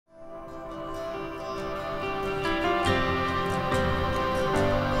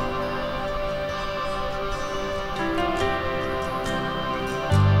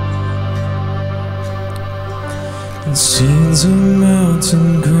Scenes of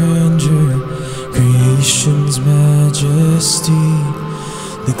mountain grandeur, creation's majesty,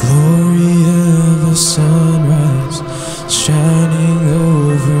 the glory of a sunrise shining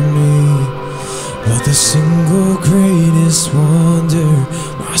over me. But the single greatest wonder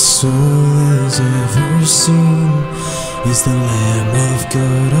my soul has ever seen is the Lamb of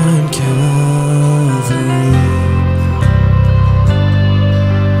God on Calvary.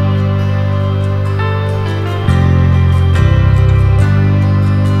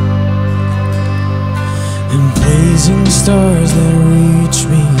 Blazing stars that reach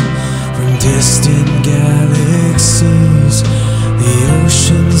me from distant galaxies, the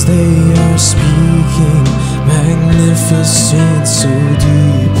oceans they are speaking, magnificent, so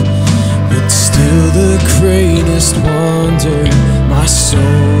deep. But still the greatest wonder my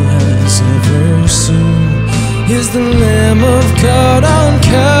soul has ever seen is the Lamb of God on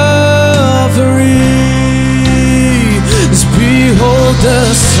Calvary. Behold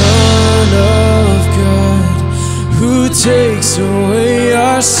the Son of God, who takes away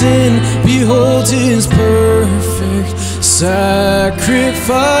our sin. Behold his perfect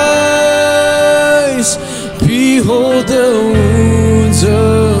sacrifice. Behold the wounds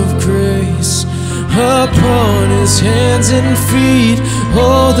of grace upon his hands and feet.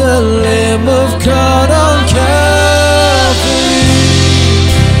 Oh, the Lamb of God on Calvary.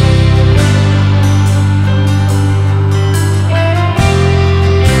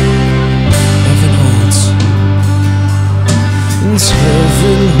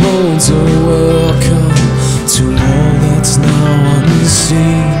 Heaven holds a